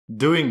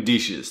doing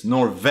dishes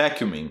nor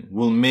vacuuming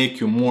will make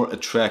you more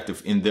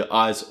attractive in the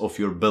eyes of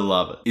your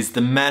beloved. It's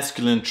the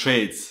masculine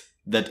traits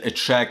that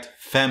attract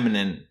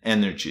feminine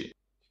energy.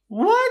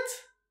 What?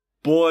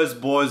 Boys,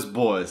 boys,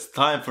 boys,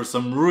 time for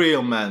some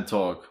real man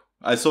talk.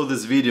 I saw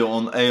this video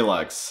on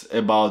Alux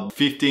about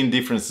 15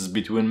 differences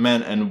between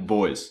men and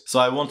boys. So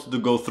I wanted to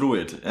go through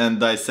it and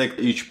dissect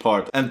each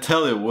part and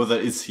tell you whether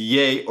it's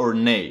yay or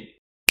nay.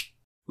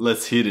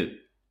 Let's hit it.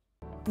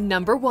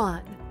 Number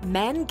 1.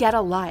 Men get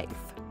a life.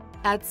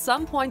 At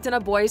some point in a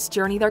boy's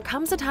journey, there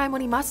comes a time when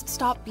he must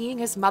stop being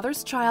his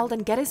mother's child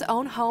and get his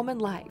own home in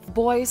life.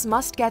 Boys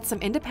must get some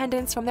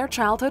independence from their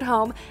childhood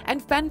home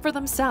and fend for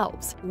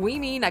themselves. We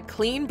mean a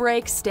clean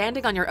break,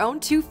 standing on your own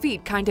 2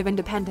 feet kind of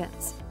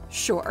independence.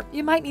 Sure,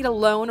 you might need a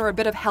loan or a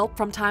bit of help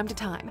from time to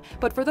time,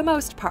 but for the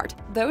most part,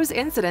 those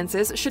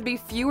incidences should be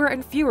fewer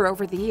and fewer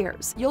over the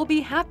years. You'll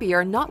be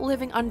happier not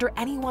living under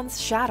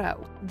anyone's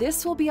shadow.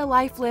 This will be a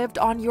life lived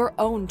on your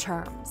own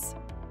terms.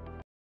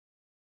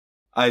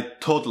 I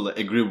totally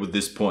agree with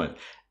this point.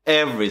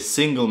 Every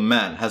single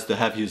man has to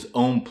have his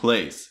own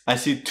place. I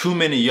see too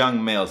many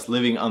young males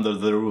living under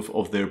the roof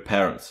of their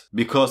parents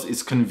because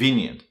it's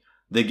convenient.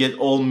 They get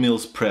all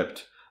meals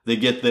prepped. They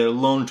get their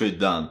laundry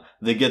done.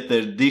 They get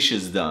their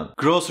dishes done.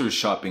 Grocery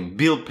shopping,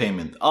 bill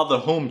payment, other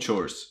home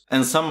chores.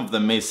 And some of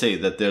them may say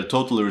that they're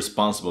totally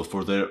responsible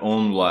for their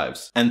own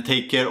lives and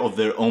take care of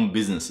their own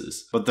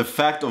businesses. But the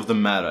fact of the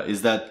matter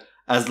is that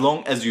as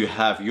long as you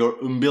have your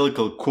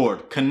umbilical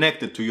cord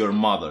connected to your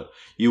mother,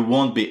 you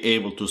won't be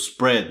able to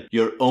spread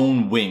your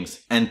own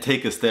wings and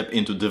take a step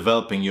into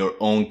developing your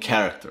own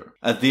character.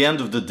 At the end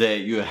of the day,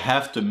 you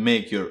have to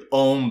make your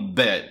own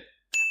bed.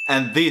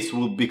 And this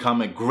will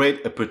become a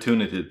great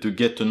opportunity to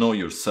get to know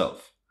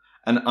yourself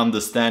and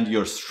understand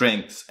your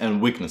strengths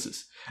and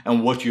weaknesses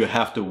and what you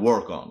have to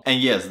work on. And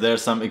yes, there are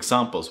some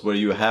examples where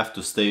you have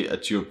to stay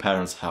at your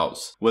parents'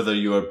 house. Whether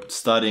you are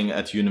studying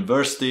at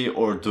university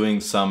or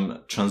doing some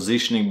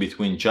transitioning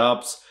between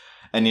jobs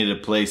and need a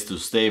place to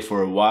stay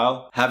for a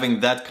while, having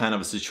that kind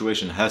of a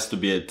situation has to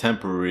be a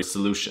temporary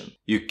solution.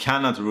 You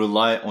cannot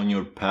rely on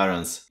your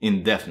parents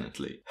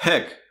indefinitely.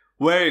 Heck,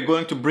 where are you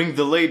going to bring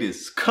the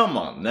ladies? Come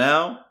on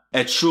now!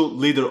 A true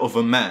leader of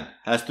a man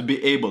has to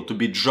be able to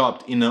be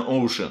dropped in an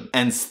ocean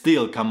and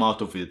still come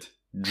out of it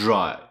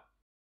dry.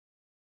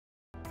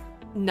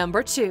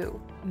 Number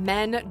 2.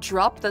 Men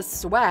drop the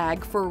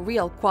swag for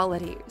real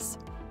qualities.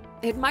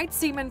 It might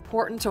seem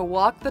important to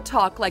walk the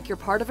talk like you're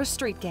part of a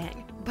street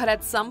gang, but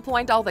at some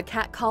point all the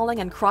catcalling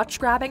and crotch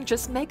grabbing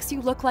just makes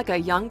you look like a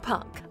young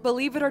punk.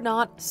 Believe it or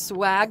not,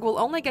 swag will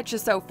only get you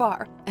so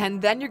far,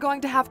 and then you're going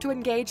to have to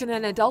engage in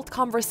an adult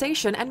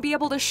conversation and be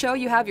able to show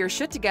you have your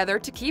shit together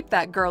to keep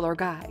that girl or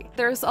guy.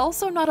 There's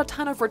also not a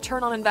ton of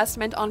return on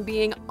investment on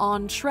being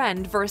on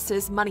trend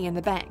versus money in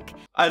the bank.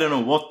 I don't know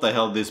what the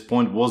hell this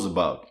point was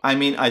about. I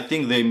mean, I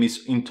think they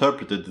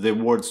misinterpreted the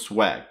word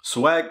swag.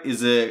 Swag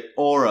is an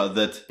aura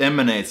that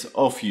emanates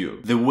off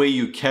you, the way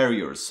you carry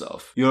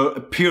yourself. Your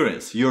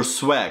appearance, your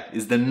swag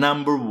is the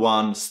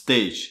 #1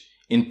 stage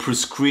in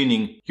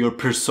pre-screening your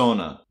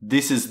persona.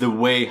 This is the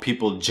way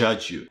people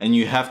judge you, and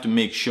you have to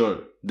make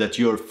sure that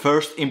your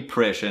first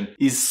impression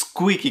is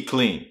squeaky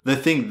clean. The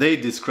thing they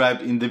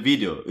described in the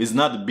video is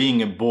not being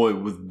a boy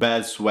with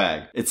bad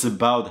swag. It's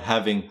about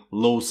having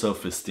low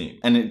self-esteem.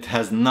 And it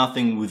has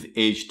nothing with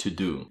age to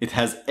do. It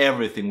has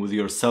everything with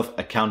your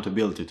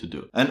self-accountability to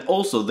do. And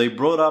also they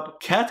brought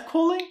up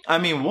catcalling? I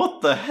mean,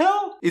 what the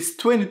hell? It's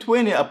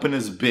 2020 up in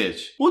his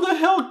bitch. Who the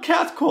hell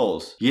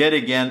catcalls? Yet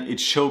again, it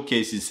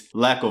showcases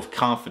lack of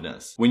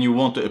confidence. When you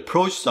want to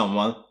approach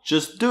someone,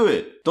 just do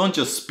it. Don't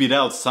just spit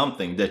out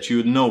something that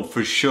you know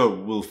for sure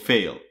will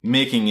fail,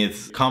 making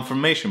it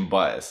confirmation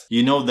bias.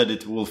 You know that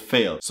it will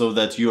fail, so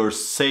that you're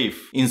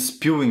safe in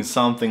spewing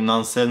something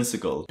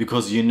nonsensical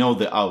because you know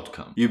the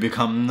outcome. You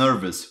become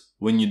nervous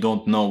when you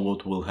don't know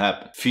what will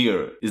happen.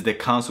 Fear is the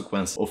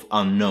consequence of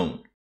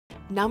unknown.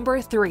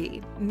 Number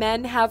 3.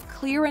 Men have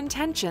clear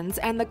intentions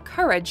and the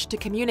courage to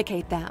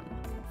communicate them.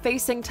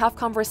 Facing tough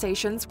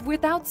conversations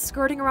without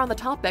skirting around the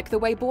topic the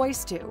way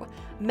boys do.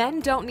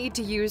 Men don't need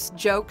to use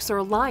jokes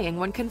or lying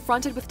when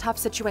confronted with tough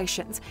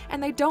situations,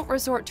 and they don't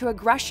resort to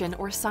aggression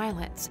or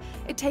silence.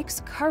 It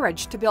takes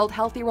courage to build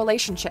healthy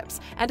relationships,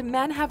 and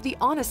men have the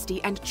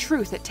honesty and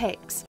truth it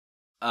takes.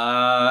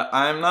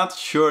 I'm not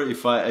sure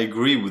if I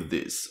agree with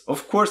this.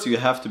 Of course, you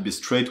have to be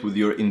straight with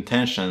your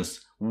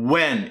intentions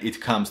when it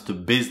comes to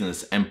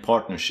business and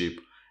partnership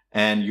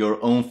and your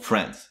own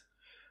friends.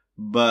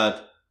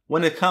 But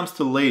when it comes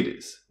to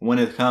ladies, when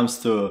it comes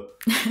to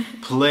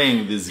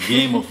playing this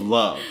game of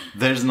love,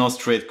 there's no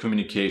straight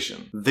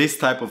communication. This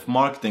type of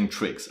marketing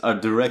tricks are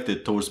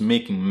directed towards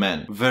making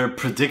men very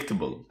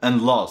predictable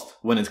and lost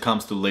when it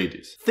comes to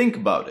ladies. Think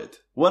about it.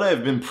 What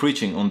I've been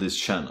preaching on this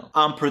channel.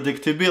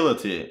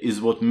 Unpredictability is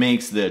what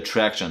makes the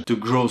attraction to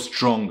grow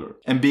stronger.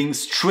 And being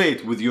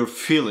straight with your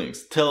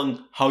feelings, telling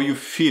how you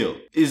feel,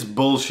 is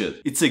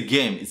bullshit. It's a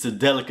game, it's a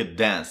delicate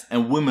dance,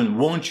 and women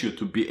want you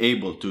to be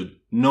able to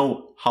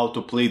know how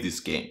to play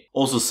this game.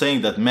 Also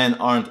saying that men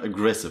aren't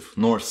aggressive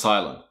nor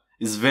silent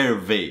is very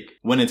vague.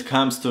 When it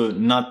comes to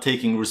not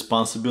taking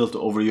responsibility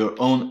over your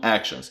own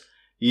actions,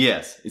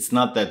 yes, it's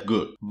not that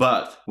good.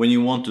 But when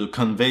you want to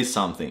convey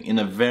something in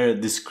a very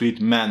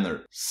discreet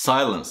manner,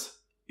 silence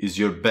is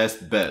your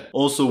best bet.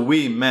 Also,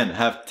 we men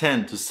have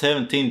 10 to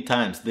 17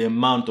 times the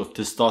amount of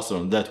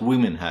testosterone that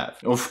women have.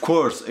 Of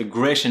course,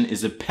 aggression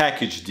is a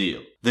package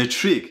deal. The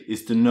trick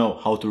is to know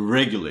how to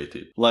regulate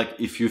it. Like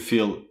if you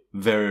feel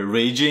very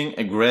raging,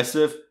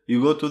 aggressive,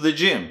 you go to the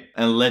gym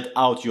and let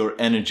out your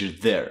energy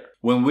there.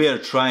 When we are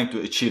trying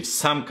to achieve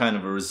some kind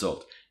of a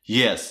result,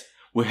 yes,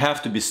 we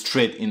have to be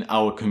straight in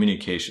our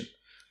communication.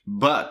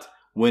 But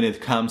when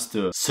it comes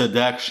to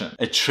seduction,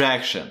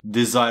 attraction,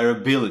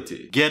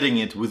 desirability, getting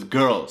it with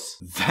girls,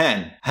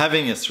 then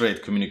having a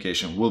straight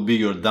communication will be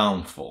your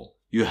downfall.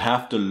 You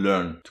have to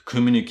learn to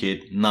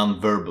communicate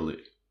non-verbally.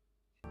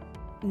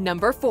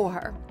 Number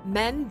 4.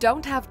 Men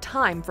don't have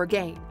time for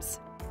games.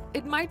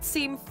 It might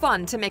seem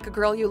fun to make a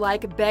girl you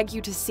like beg you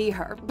to see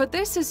her, but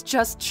this is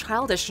just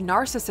childish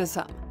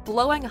narcissism.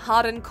 Blowing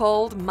hot and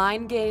cold,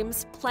 mind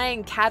games,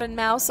 playing cat and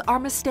mouse are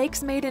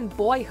mistakes made in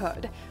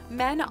boyhood.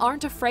 Men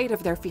aren't afraid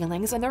of their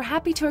feelings and they're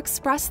happy to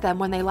express them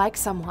when they like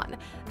someone.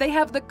 They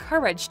have the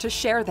courage to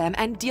share them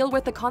and deal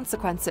with the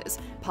consequences,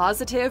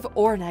 positive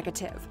or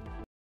negative.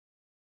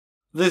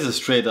 This is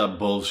straight up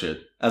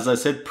bullshit. As I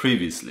said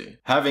previously,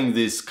 having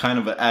this kind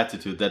of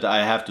attitude that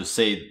I have to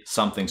say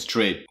something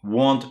straight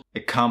won't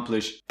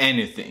accomplish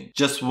anything.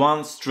 Just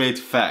one straight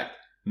fact: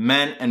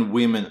 men and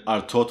women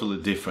are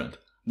totally different.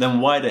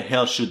 Then why the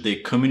hell should they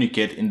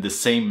communicate in the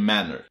same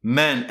manner?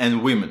 Men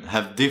and women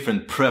have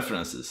different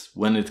preferences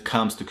when it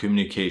comes to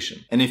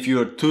communication. And if you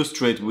are too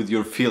straight with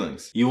your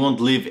feelings, you won't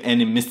leave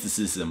any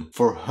mysticism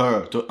for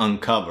her to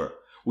uncover,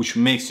 which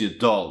makes you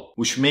dull,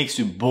 which makes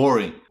you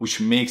boring, which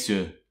makes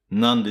you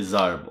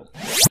non-desirable.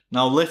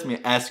 Now let me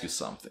ask you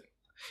something.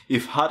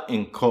 If hot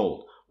and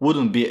cold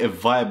wouldn't be a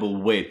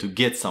viable way to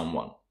get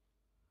someone,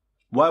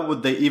 why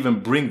would they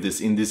even bring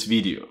this in this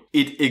video?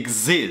 It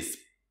exists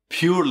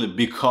purely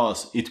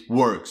because it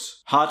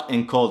works. Hot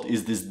and cold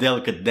is this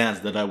delicate dance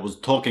that I was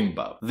talking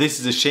about. This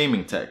is a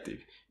shaming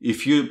tactic.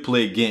 If you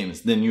play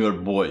games, then you're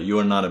a boy,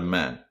 you're not a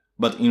man.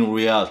 But in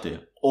reality,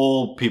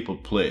 all people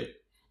play.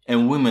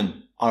 And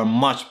women are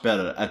much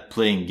better at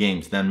playing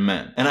games than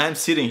men. And I'm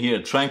sitting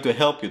here trying to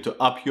help you to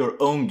up your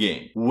own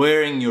game.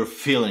 Wearing your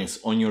feelings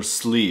on your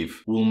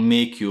sleeve will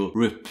make you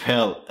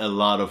repel a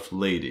lot of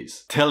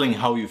ladies. Telling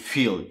how you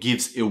feel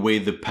gives away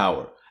the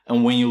power.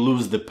 And when you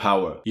lose the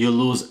power, you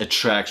lose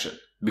attraction.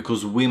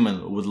 Because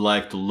women would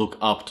like to look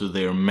up to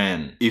their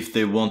men if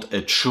they want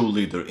a true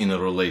leader in a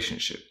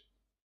relationship.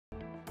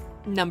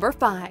 Number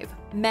 5.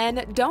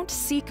 Men don't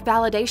seek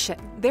validation.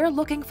 They're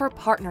looking for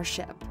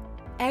partnership.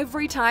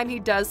 Every time he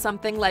does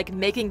something like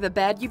making the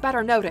bed, you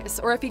better notice,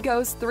 or if he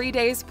goes 3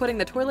 days putting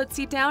the toilet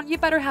seat down, you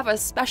better have a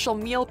special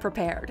meal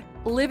prepared.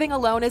 Living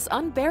alone is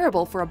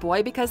unbearable for a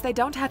boy because they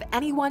don't have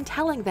anyone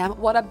telling them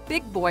what a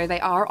big boy they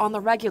are on the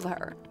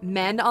regular.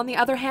 Men, on the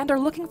other hand, are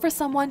looking for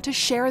someone to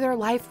share their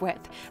life with.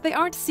 They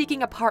aren't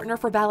seeking a partner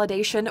for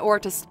validation or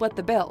to split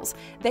the bills.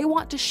 They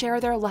want to share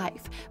their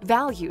life,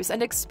 values,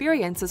 and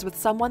experiences with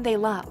someone they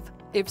love.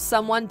 If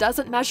someone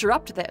doesn't measure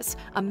up to this,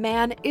 a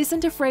man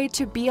isn't afraid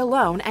to be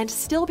alone and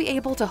still be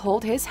able to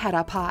hold his head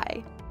up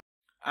high.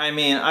 I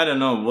mean, I don't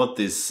know what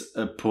this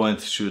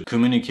point should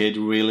communicate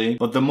really,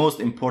 but the most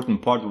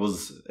important part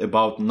was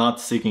about not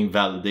seeking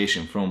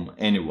validation from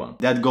anyone.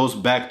 That goes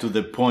back to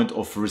the point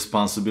of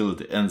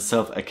responsibility and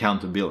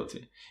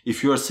self-accountability.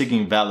 If you are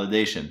seeking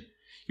validation,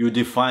 you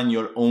define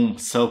your own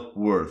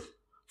self-worth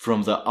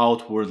from the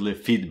outwardly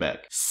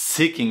feedback.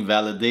 Seeking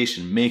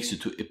validation makes you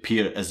to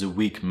appear as a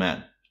weak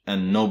man.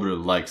 And nobody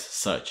likes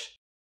such.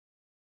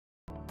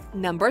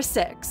 Number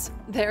 6.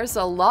 There's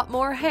a lot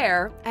more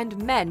hair,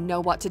 and men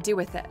know what to do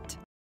with it.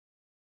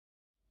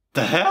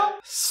 The hell?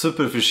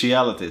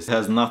 Superficiality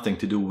has nothing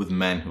to do with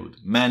manhood.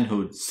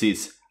 Manhood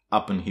sits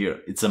up in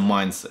here. It's a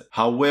mindset.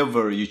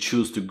 However you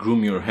choose to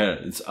groom your hair,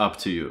 it's up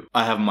to you.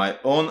 I have my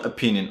own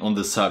opinion on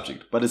the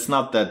subject, but it's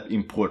not that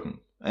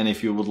important. And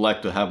if you would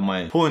like to have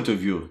my point of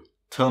view,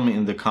 tell me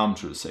in the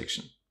comment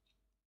section.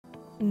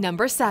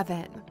 Number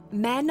 7.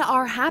 Men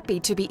are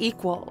happy to be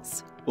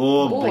equals.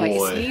 Oh Boys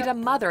boy. need a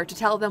mother to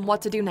tell them what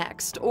to do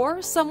next,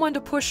 or someone to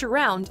push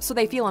around so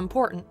they feel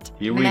important.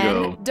 Here we Men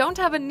go. don't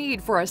have a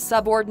need for a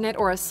subordinate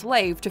or a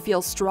slave to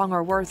feel strong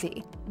or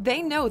worthy.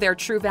 They know their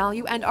true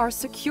value and are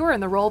secure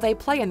in the role they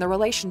play in the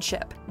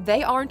relationship.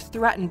 They aren't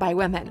threatened by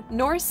women,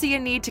 nor see a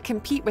need to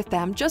compete with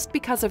them just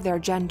because of their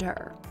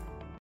gender.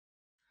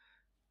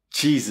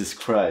 Jesus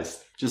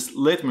Christ. Just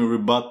let me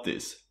rebut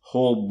this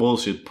whole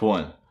bullshit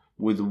point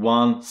with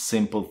one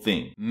simple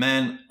thing.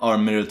 Men are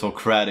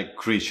meritocratic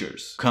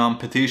creatures.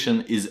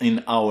 Competition is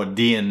in our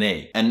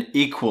DNA, and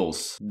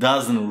equals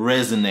doesn't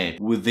resonate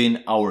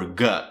within our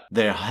gut.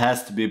 There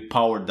has to be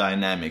power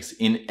dynamics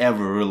in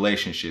every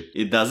relationship.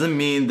 It doesn't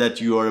mean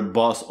that you are a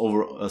boss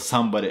over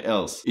somebody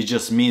else. It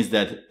just means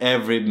that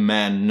every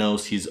man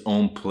knows his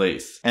own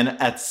place. And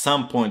at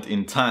some point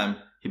in time,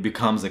 he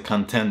becomes a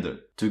contender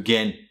to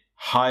gain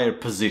higher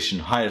position,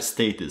 higher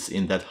status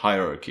in that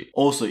hierarchy.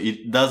 Also,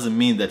 it doesn't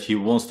mean that he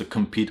wants to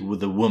compete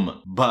with a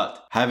woman,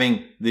 but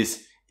having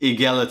this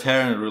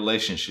egalitarian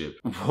relationship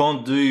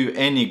won't do you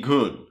any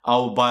good.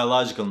 Our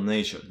biological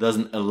nature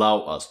doesn't allow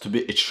us to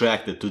be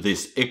attracted to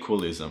this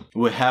equalism.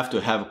 We have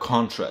to have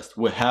contrast.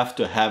 We have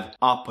to have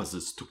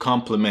opposites to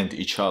complement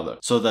each other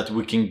so that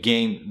we can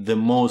gain the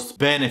most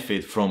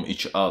benefit from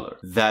each other.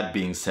 That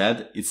being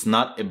said, it's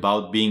not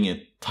about being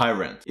a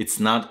tyrant. It's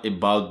not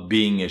about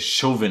being a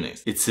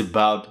chauvinist. It's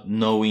about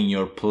knowing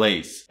your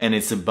place. And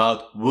it's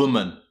about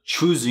women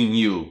choosing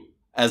you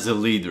as a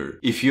leader.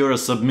 If you're a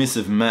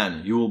submissive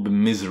man, you will be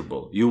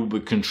miserable, you will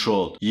be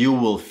controlled, you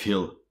will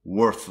feel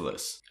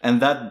worthless.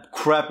 And that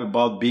crap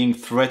about being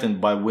threatened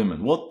by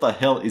women, what the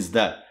hell is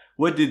that?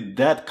 Where did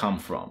that come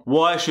from?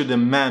 Why should a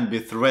man be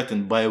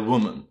threatened by a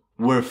woman?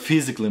 We're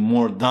physically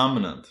more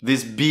dominant.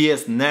 This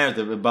BS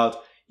narrative about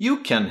you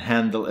can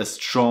handle a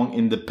strong,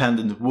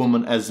 independent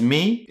woman as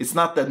me. It's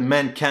not that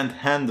men can't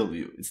handle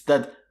you. It's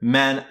that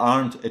men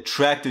aren't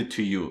attracted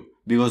to you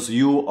because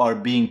you are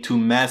being too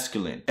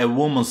masculine. A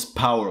woman's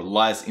power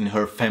lies in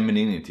her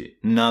femininity,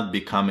 not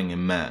becoming a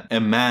man. A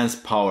man's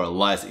power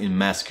lies in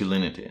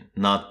masculinity,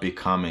 not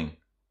becoming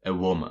a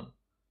woman.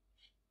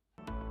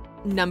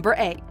 Number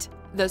 8.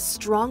 The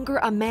stronger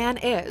a man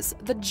is,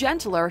 the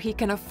gentler he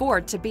can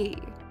afford to be.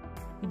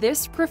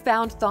 This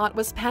profound thought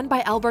was penned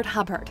by Albert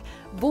Hubbard.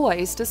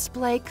 Boys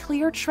display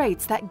clear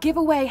traits that give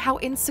away how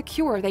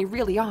insecure they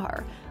really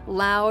are.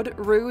 Loud,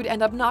 rude,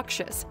 and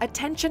obnoxious,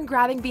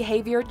 attention-grabbing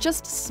behavior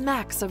just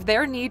smacks of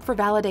their need for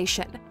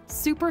validation.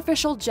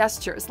 Superficial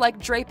gestures like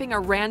draping a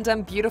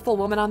random beautiful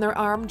woman on their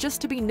arm just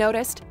to be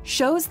noticed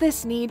shows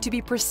this need to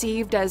be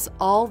perceived as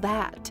all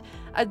that.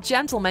 A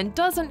gentleman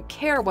doesn't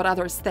care what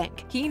others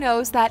think. He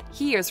knows that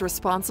he is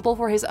responsible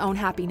for his own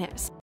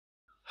happiness.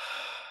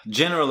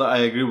 Generally, I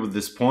agree with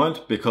this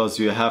point because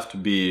you have to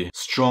be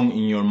strong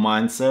in your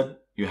mindset.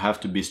 You have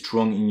to be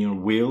strong in your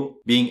will,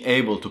 being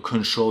able to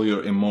control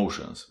your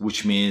emotions,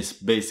 which means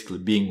basically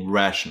being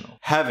rational.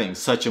 Having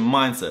such a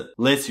mindset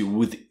lets you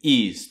with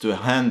ease to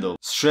handle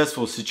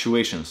stressful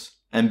situations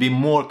and be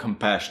more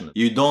compassionate.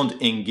 You don't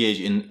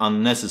engage in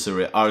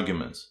unnecessary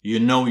arguments.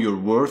 You know your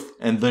worth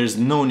and there is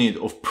no need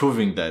of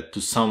proving that to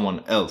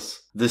someone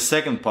else. The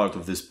second part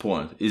of this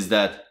point is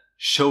that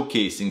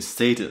showcasing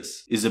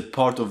status is a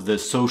part of the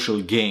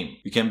social game.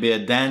 You can be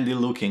a dandy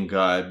looking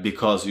guy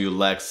because you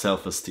lack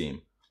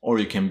self-esteem. Or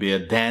you can be a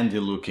dandy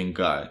looking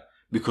guy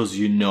because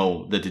you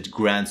know that it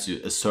grants you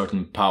a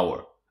certain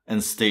power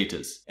and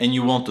status and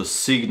you want to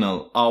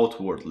signal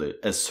outwardly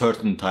a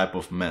certain type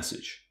of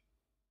message.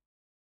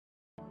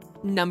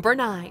 Number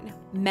 9.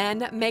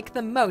 Men make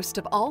the most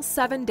of all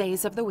 7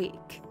 days of the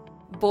week.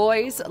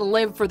 Boys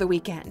live for the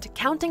weekend,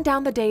 counting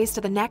down the days to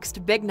the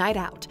next big night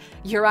out.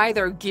 You're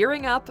either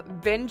gearing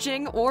up,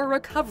 binging, or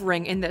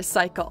recovering in this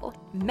cycle.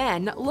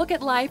 Men look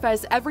at life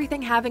as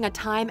everything having a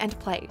time and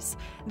place.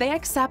 They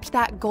accept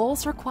that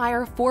goals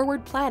require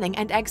forward planning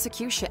and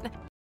execution.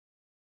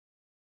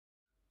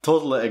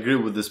 Totally agree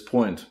with this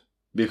point.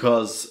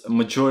 Because a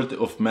majority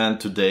of men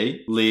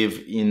today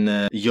live in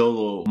a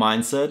YOLO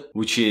mindset,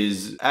 which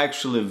is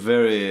actually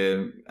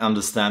very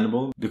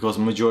understandable because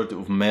majority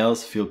of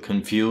males feel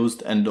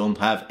confused and don't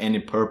have any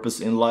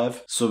purpose in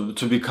life. So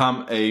to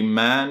become a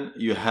man,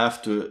 you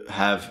have to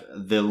have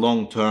the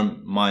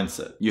long-term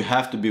mindset. You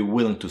have to be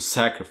willing to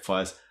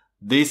sacrifice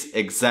this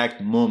exact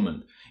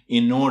moment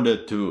in order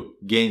to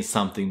gain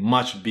something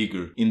much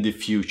bigger in the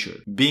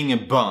future. Being a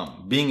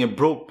bum, being a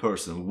broke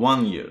person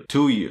 1 year,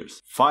 2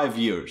 years, 5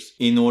 years,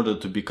 in order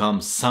to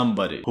become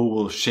somebody who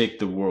will shake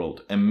the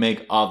world and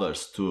make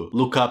others to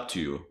look up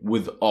to you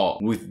with awe,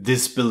 with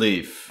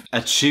disbelief,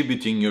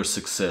 attributing your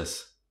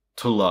success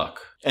to luck.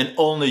 And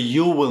only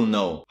you will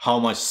know how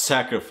much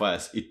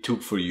sacrifice it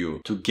took for you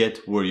to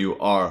get where you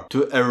are,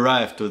 to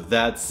arrive to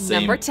that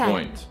same Number 10.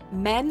 point.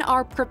 Men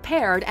are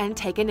prepared and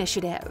take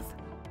initiative.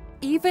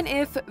 Even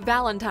if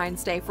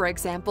Valentine's Day, for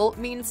example,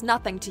 means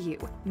nothing to you,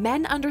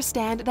 men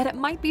understand that it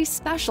might be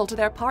special to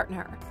their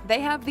partner.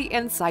 They have the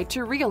insight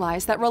to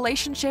realize that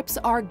relationships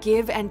are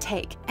give and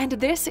take, and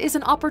this is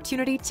an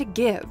opportunity to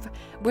give.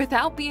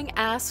 Without being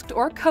asked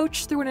or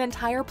coached through an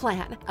entire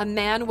plan, a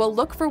man will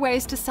look for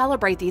ways to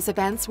celebrate these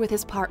events with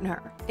his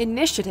partner.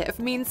 Initiative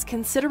means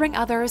considering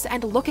others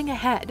and looking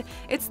ahead.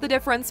 It's the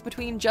difference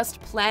between just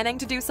planning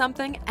to do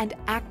something and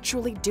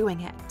actually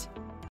doing it.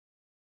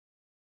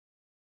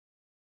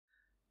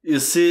 You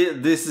see,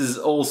 this is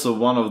also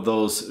one of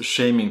those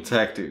shaming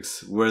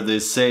tactics where they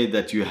say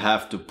that you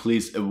have to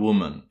please a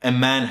woman. A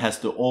man has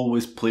to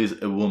always please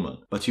a woman,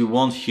 but you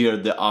won't hear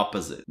the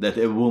opposite, that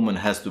a woman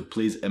has to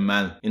please a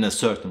man in a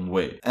certain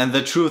way. And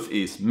the truth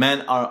is,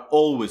 men are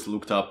always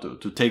looked up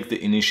to take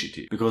the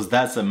initiative, because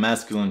that's a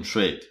masculine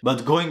trait.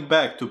 But going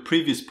back to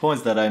previous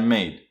points that I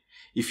made,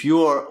 if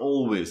you are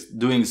always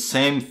doing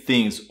same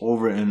things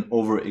over and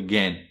over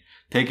again,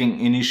 taking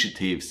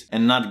initiatives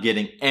and not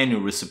getting any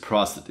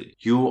reciprocity,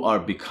 you are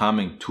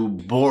becoming too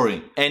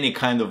boring. Any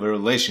kind of a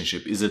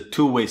relationship is a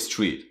two-way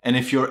street. And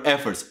if your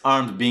efforts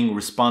aren't being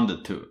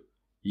responded to,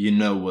 you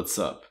know what's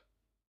up.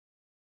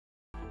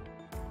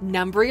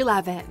 Number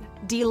 11.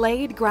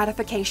 Delayed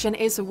gratification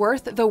is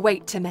worth the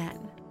wait to men.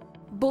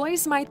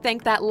 Boys might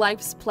think that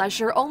life's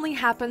pleasure only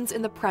happens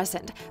in the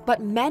present,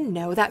 but men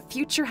know that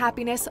future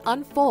happiness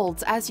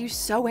unfolds as you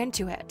sow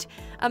into it.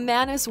 A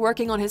man is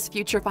working on his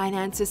future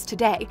finances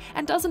today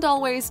and doesn't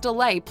always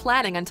delay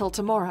planning until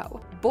tomorrow.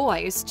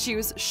 Boys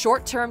choose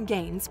short-term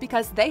gains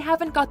because they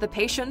haven't got the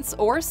patience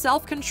or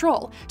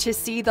self-control to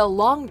see the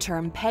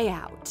long-term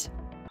payout.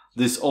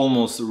 This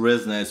almost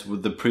resonates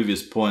with the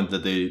previous point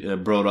that they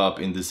brought up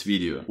in this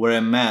video, where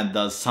a man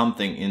does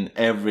something in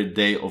every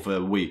day of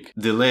a week.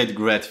 Delayed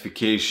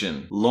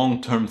gratification,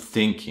 long-term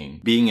thinking,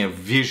 being a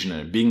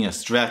visionary, being a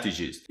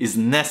strategist is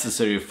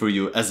necessary for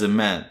you as a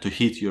man to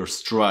hit your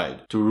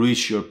stride, to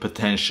reach your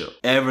potential.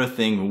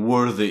 Everything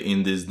worthy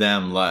in this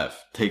damn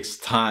life takes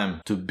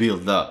time to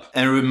build up.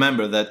 And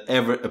remember that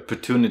every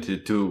opportunity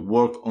to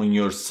work on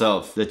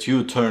yourself that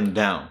you turn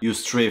down, you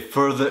stray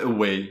further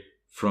away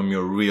from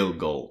your real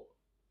goal.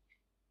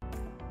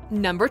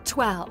 Number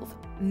 12.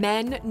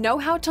 Men know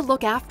how to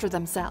look after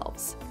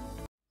themselves.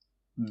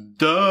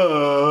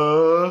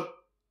 Duh!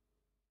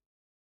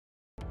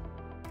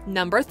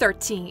 Number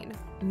 13.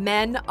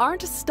 Men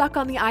aren't stuck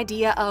on the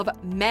idea of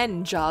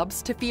men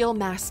jobs to feel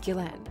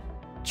masculine.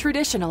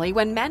 Traditionally,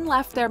 when men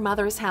left their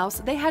mother's house,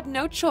 they had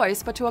no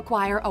choice but to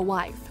acquire a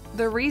wife.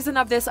 The reason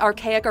of this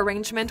archaic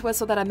arrangement was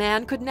so that a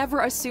man could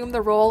never assume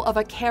the role of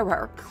a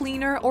carer,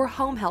 cleaner, or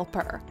home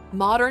helper.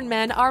 Modern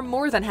men are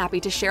more than happy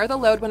to share the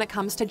load when it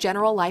comes to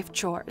general life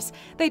chores.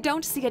 They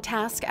don't see a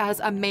task as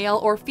a male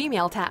or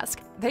female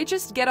task. They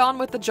just get on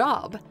with the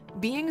job.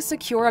 Being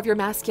secure of your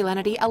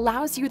masculinity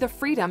allows you the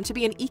freedom to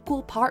be an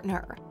equal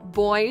partner.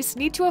 Boys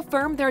need to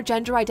affirm their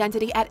gender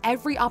identity at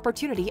every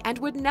opportunity and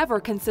would never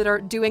consider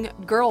doing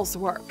girls'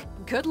 work.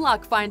 Good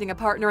luck finding a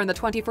partner in the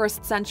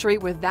 21st century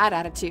with that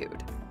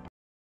attitude.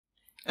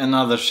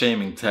 Another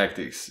shaming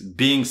tactics,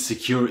 being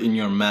secure in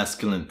your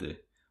masculinity.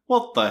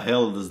 What the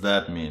hell does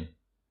that mean?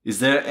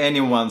 Is there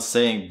anyone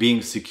saying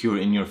being secure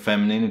in your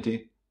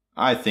femininity?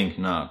 I think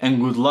not.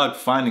 And good luck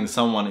finding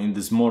someone in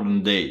this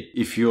modern day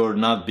if you're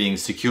not being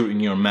secure in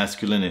your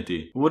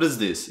masculinity. What is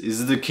this?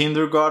 Is it a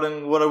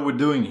kindergarten? What are we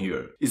doing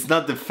here? It's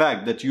not the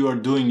fact that you are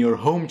doing your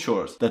home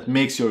chores that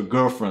makes your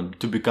girlfriend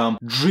to become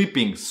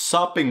dripping,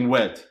 sopping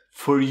wet.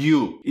 For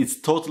you, it's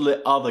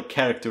totally other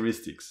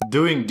characteristics.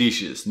 Doing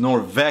dishes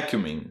nor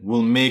vacuuming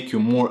will make you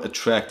more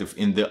attractive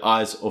in the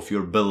eyes of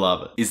your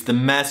beloved. It's the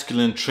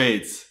masculine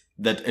traits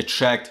that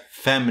attract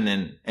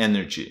feminine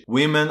energy.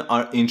 Women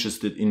are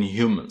interested in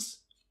humans.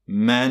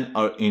 Men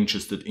are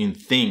interested in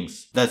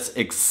things. That's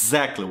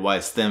exactly why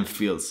STEM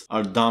fields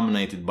are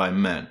dominated by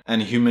men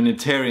and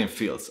humanitarian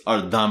fields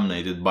are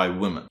dominated by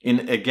women.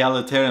 In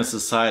egalitarian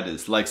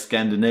societies like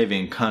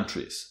Scandinavian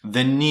countries,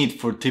 the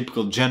need for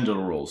typical gender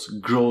roles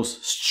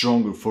grows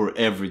stronger for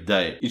every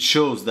day. It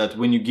shows that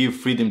when you give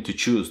freedom to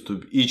choose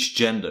to each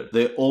gender,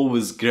 they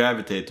always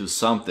gravitate to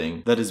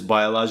something that is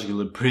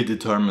biologically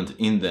predetermined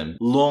in them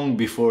long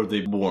before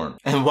they're born.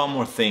 And one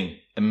more thing,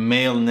 a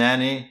male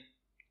nanny.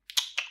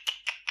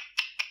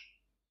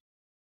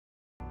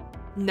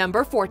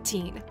 Number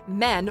 14.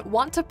 Men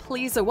want to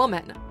please a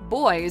woman.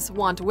 Boys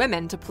want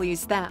women to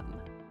please them.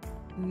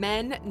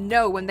 Men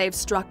know when they've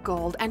struck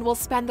gold and will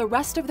spend the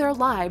rest of their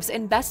lives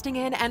investing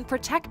in and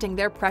protecting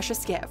their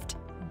precious gift.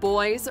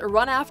 Boys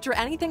run after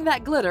anything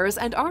that glitters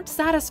and aren't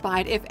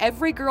satisfied if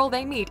every girl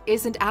they meet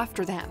isn't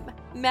after them.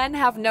 Men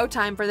have no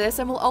time for this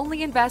and will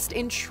only invest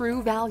in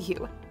true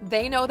value.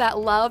 They know that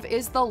love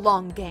is the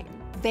long game.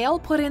 They'll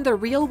put in the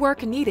real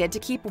work needed to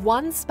keep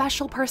one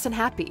special person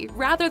happy,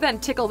 rather than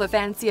tickle the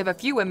fancy of a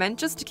few women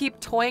just to keep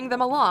toying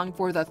them along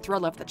for the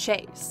thrill of the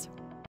chase.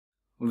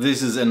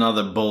 This is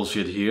another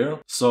bullshit here.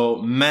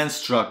 So men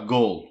struck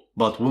gold,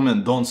 but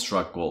women don't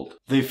struck gold.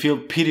 They feel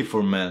pity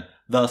for men,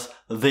 thus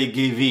they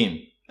give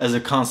in as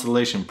a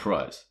consolation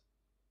prize.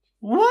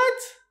 What?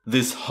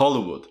 This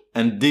Hollywood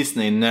and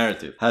Disney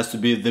narrative has to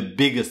be the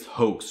biggest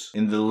hoax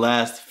in the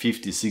last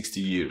 50-60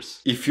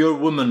 years. If your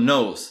woman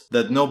knows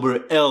that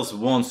nobody else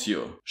wants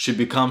you, she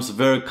becomes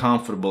very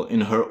comfortable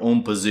in her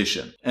own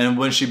position. And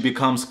when she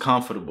becomes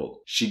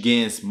comfortable, she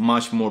gains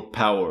much more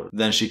power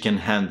than she can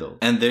handle.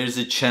 And there is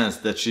a chance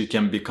that she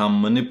can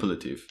become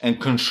manipulative and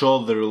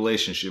control the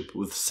relationship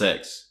with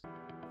sex.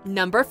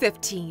 Number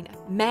 15.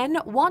 Men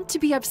want to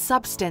be of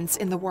substance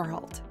in the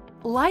world.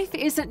 Life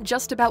isn't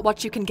just about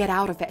what you can get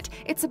out of it,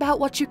 it's about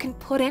what you can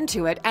put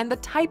into it and the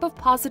type of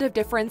positive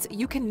difference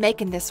you can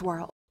make in this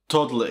world.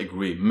 Totally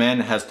agree. Man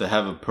has to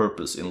have a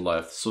purpose in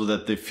life so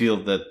that they feel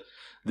that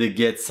they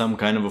get some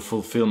kind of a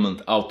fulfillment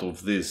out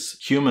of this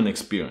human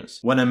experience.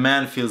 When a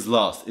man feels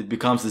lost, it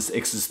becomes this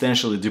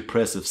existentially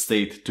depressive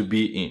state to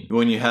be in.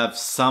 When you have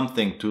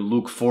something to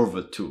look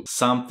forward to,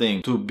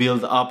 something to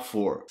build up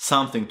for,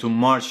 something to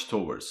march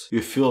towards,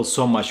 you feel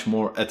so much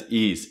more at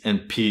ease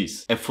and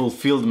peace. A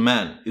fulfilled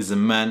man is a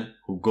man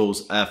who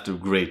goes after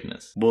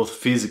greatness, both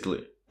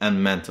physically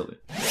and mentally.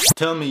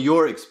 Tell me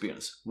your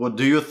experience. What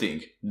do you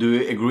think? Do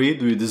you agree?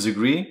 Do you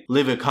disagree?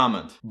 Leave a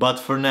comment. But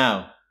for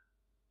now,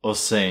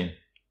 Hossein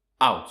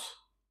out.